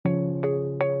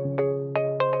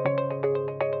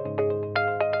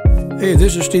Hey,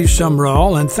 this is Steve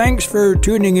Sumrall, and thanks for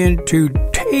tuning in to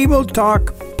Table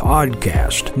Talk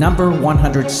Podcast. Number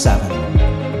 107.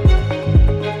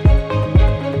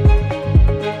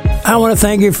 I want to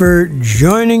thank you for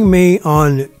joining me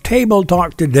on Table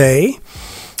Talk today.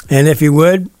 And if you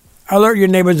would, alert your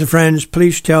neighbors and friends.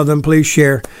 Please tell them, please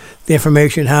share the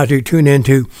information how to tune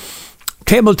into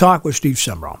Table Talk with Steve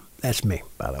Sumrall. That's me,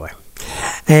 by the way.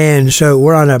 And so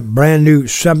we're on a brand new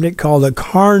subject called the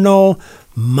carnal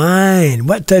mind.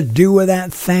 What to do with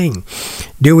that thing?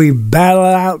 Do we battle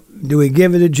it out? Do we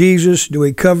give it to Jesus? Do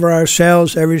we cover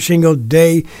ourselves every single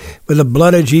day with the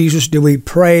blood of Jesus? Do we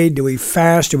pray? Do we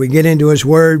fast? Do we get into His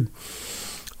Word?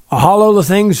 All of the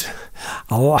things,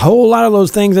 a whole lot of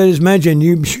those things I just mentioned,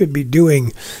 you should be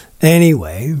doing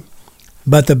anyway.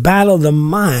 But the battle of the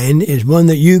mind is one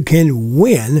that you can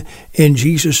win in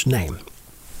Jesus' name.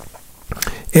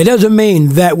 It doesn't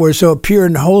mean that we're so pure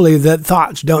and holy that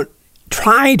thoughts don't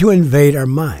try to invade our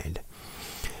mind.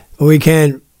 We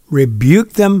can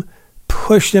rebuke them,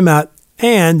 push them out,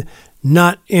 and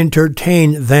not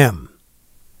entertain them.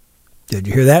 Did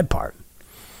you hear that part?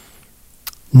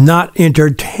 Not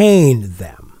entertain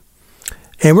them.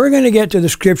 And we're going to get to the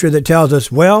scripture that tells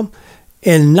us, well,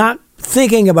 in not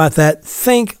thinking about that,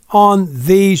 think on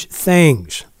these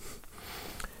things.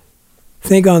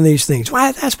 Think on these things.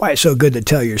 Why? That's why it's so good to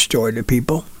tell your story to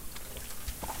people.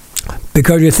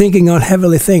 Because you're thinking on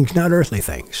heavenly things, not earthly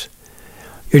things.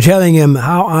 You're telling him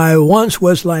how I once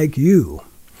was like you,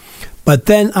 but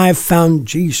then I found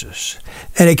Jesus,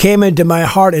 and He came into my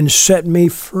heart and set me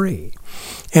free.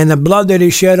 And the blood that He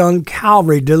shed on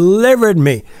Calvary delivered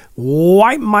me,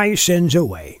 wiped my sins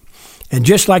away. And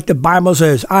just like the Bible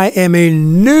says, I am a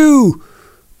new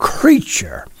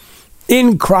creature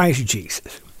in Christ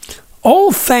Jesus.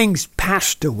 All things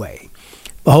passed away.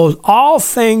 Behold, all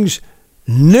things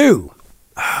new.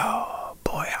 Oh,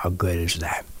 boy, how good is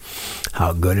that?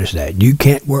 How good is that? You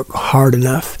can't work hard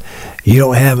enough. You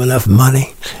don't have enough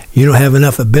money. You don't have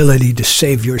enough ability to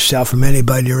save yourself from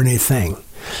anybody or anything.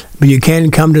 But you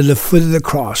can come to the foot of the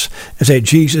cross and say,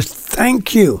 Jesus,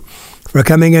 thank you for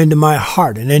coming into my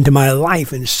heart and into my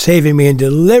life and saving me and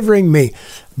delivering me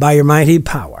by your mighty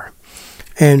power.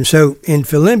 And so in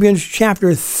Philippians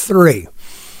chapter 3,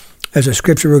 as a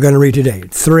scripture we're going to read today,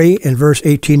 3 and verse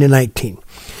 18 and 19.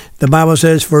 The Bible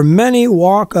says, for many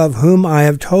walk of whom I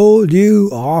have told you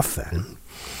often,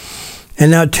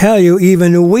 and now tell you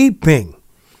even weeping,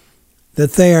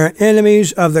 that they are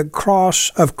enemies of the cross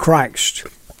of Christ.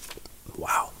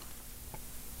 Wow.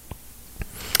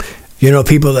 You know,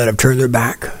 people that have turned their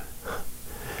back.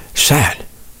 Sad.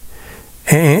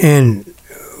 And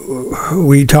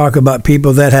we talk about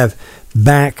people that have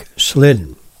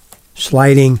backslidden,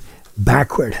 sliding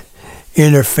backward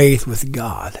in their faith with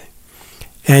God.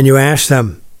 And you ask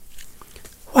them,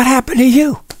 what happened to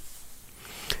you?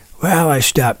 Well, I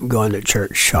stopped going to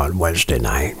church on Wednesday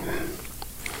night.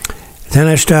 Then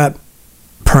I stopped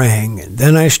praying, and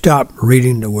then I stopped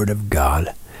reading the Word of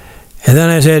God. And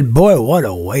then I said, boy, what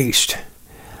a waste.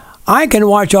 I can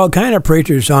watch all kind of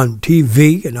preachers on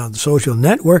TV and on social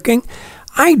networking.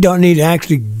 I don't need to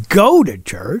actually go to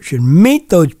church and meet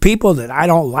those people that I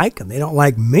don't like and they don't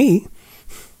like me.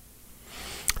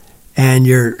 And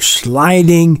you're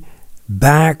sliding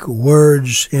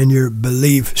backwards in your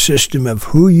belief system of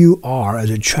who you are as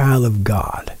a child of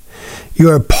God. You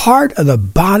are part of the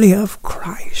body of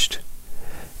Christ.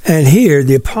 And here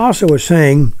the apostle was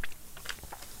saying,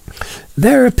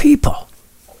 there are people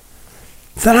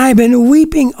that I've been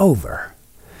weeping over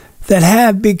that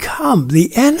have become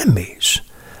the enemies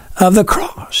of the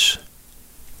cross.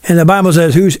 And the Bible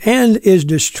says, whose end is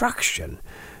destruction,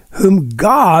 who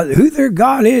their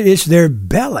God is their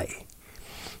belly,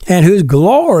 and whose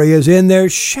glory is in their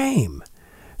shame,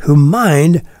 who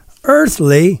mind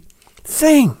earthly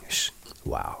things.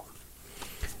 Wow.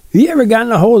 Have you ever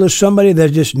gotten a hold of somebody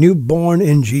that's just newborn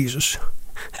in Jesus?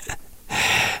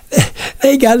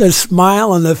 They got a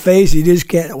smile on the face you just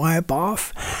can't wipe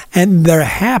off, and they're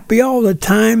happy all the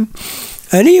time.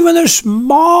 And even the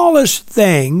smallest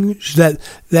things that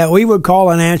we would call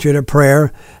an answer to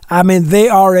prayer, I mean, they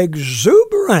are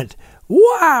exuberant.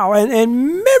 Wow,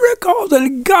 and miracles,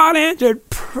 and God answered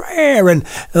prayer. And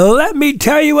let me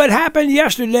tell you what happened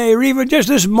yesterday, or even just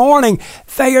this morning.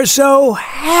 They are so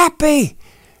happy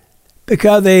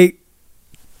because they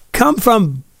come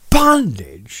from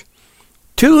bondage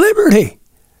to liberty.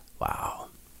 Wow.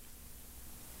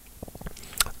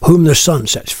 Whom the Son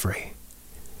sets free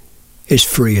is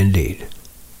free indeed.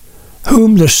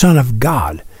 Whom the Son of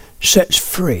God sets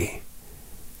free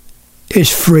is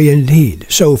free indeed.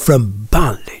 So from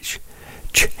bondage,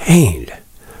 chained,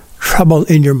 trouble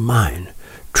in your mind,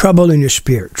 troubled in your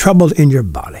spirit, troubled in your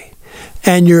body,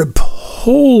 and you're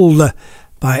pulled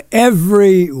by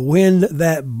every wind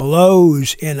that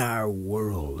blows in our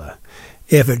world.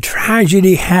 If a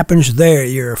tragedy happens there,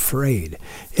 you're afraid.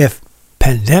 If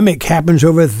pandemic happens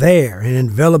over there and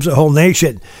envelops a whole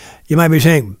nation, you might be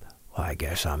saying, well, I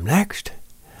guess I'm next.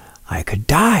 I could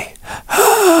die.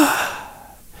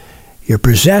 You're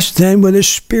possessed then with a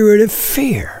spirit of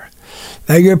fear.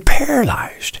 Now you're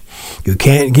paralyzed. You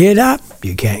can't get up.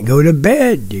 You can't go to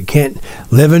bed. You can't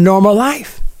live a normal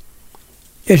life.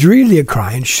 It's really a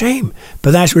crying shame,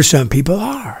 but that's where some people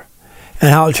are.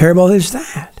 And how terrible is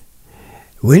that?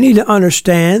 We need to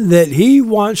understand that he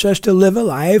wants us to live a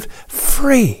life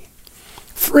free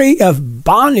of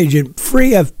bondage and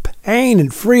free of pain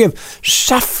and free of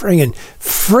suffering and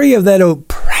free of that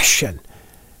oppression,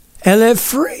 and live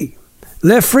free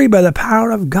by the power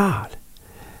of God.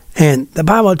 And the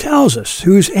Bible tells us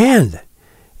whose end,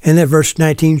 in that verse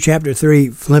 19, chapter 3,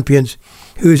 Philippians,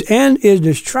 whose end is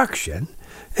destruction,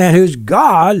 and whose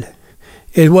God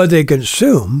is what they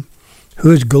consume,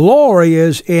 whose glory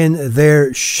is in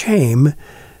their shame,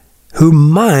 who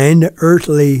mind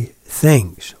earthly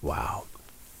things. Wow.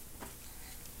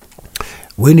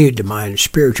 We need to mind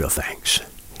spiritual things.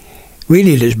 We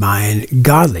need to mind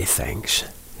godly things.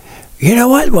 You know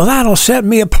what? Well, that'll set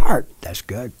me apart. That's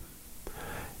good.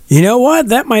 You know what?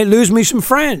 That might lose me some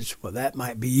friends. Well, that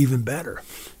might be even better.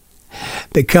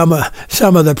 Become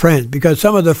some of the friends, because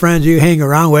some of the friends you hang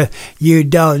around with, you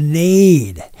don't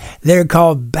need. They're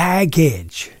called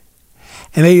baggage.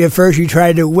 And maybe at first you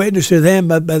tried to witness to them,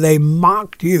 but they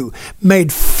mocked you,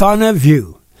 made fun of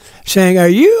you, saying, are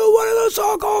you one of those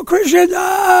so-called Christians?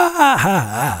 Are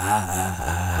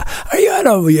you out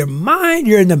of your mind?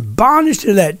 You're in the bondage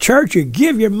to that church. You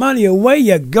give your money away.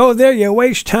 You go there. You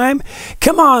waste time.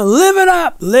 Come on, live it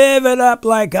up. Live it up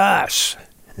like us.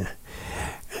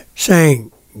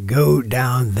 Saying, go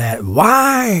down that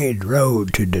wide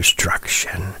road to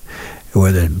destruction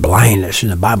where there's blindness.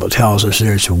 And the Bible tells us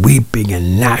there's weeping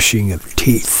and gnashing of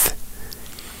teeth.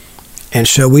 And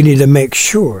so we need to make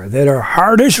sure that our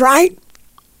heart is right.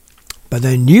 But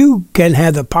then you can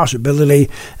have the possibility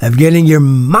of getting your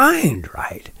mind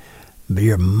right.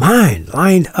 Your mind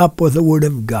lined up with the Word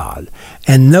of God.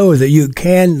 And know that you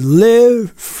can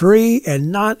live free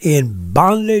and not in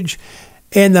bondage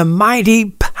in the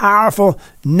mighty, powerful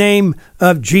name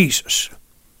of Jesus.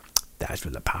 That's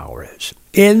where the power is.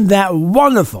 In that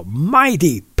wonderful,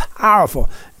 mighty, powerful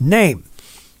name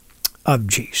of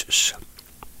Jesus.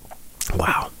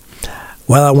 Wow.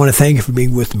 Well, I want to thank you for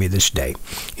being with me this day.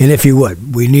 And if you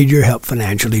would, we need your help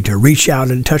financially to reach out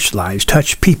and touch lives,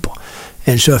 touch people.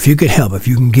 And so if you could help, if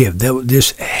you can give,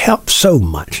 this helps so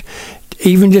much.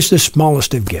 Even just the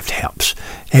smallest of gift helps.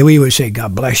 And we would say,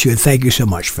 God bless you, and thank you so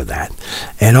much for that.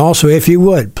 And also, if you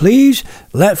would, please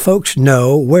let folks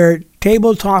know where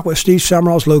Table Talk with Steve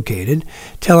Summerall is located.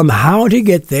 Tell them how to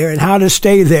get there and how to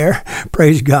stay there.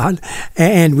 Praise God.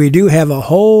 And we do have a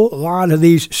whole lot of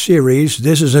these series.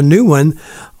 This is a new one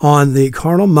on the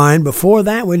carnal mind. Before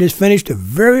that, we just finished a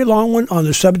very long one on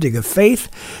the subject of faith.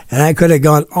 And I could have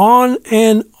gone on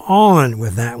and on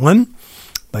with that one.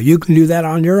 But you can do that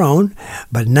on your own.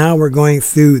 But now we're going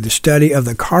through the study of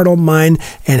the carnal mind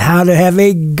and how to have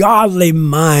a godly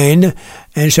mind.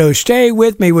 And so stay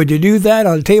with me. Would you do that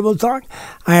on Table Talk?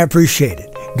 I appreciate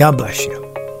it. God bless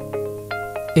you.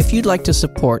 If you'd like to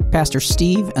support Pastor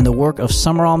Steve and the work of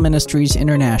Summerall Ministries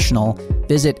International,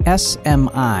 visit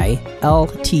smiltd.org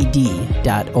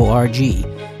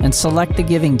and select the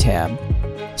Giving tab.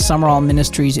 Summerall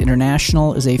Ministries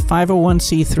International is a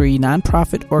 501c3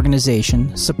 nonprofit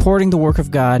organization supporting the work of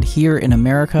God here in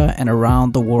America and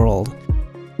around the world.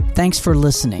 Thanks for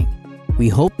listening. We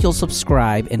hope you'll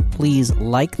subscribe and please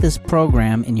like this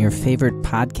program in your favorite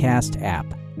podcast app.